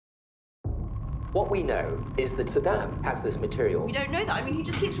What we know is that Saddam has this material. We don't know that. I mean, he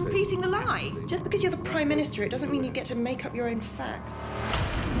just keeps repeating the lie. Just because you're the Prime Minister, it doesn't mean you get to make up your own facts.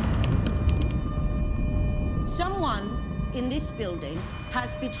 Someone in this building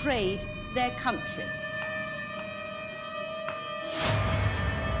has betrayed their country.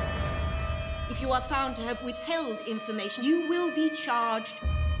 If you are found to have withheld information, you will be charged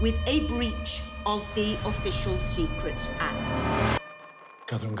with a breach of the Official Secrets Act.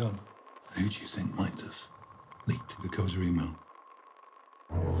 Catherine Gunn, who do you think might have leaked the Koza email?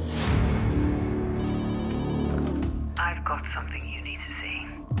 I've got something you need to see.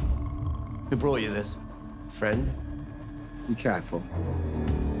 Who brought you this? Friend? Be careful.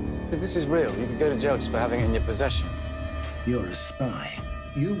 If this is real, you could go to jail just for having it in your possession. You're a spy.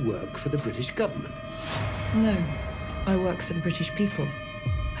 You work for the British government. No, I work for the British people.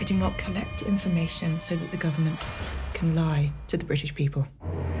 I do not collect information so that the government can lie to the British people.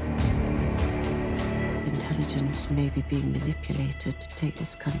 Intelligence may be being manipulated to take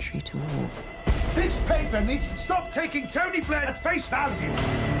this country to war. This paper needs to stop taking Tony Blair at face value.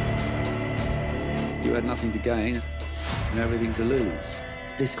 You had nothing to gain and everything to lose.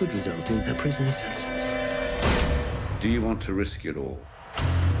 This could result in a prison sentence. Do you want to risk it all?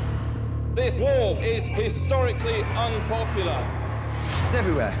 This war is historically unpopular. It's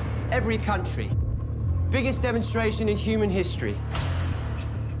everywhere. Every country. Biggest demonstration in human history.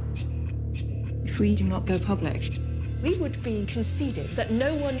 If we do not go public, We would be conceding that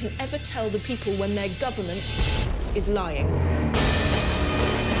no one can ever tell the people when their government is lying.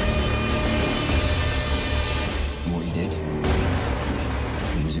 What he did,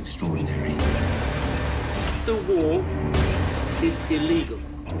 it was extraordinary. The war is illegal.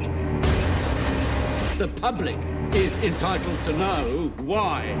 The public is entitled to know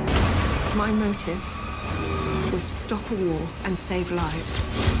why. My motive was to stop a war and save lives.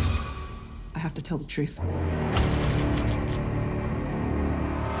 I have to tell the truth.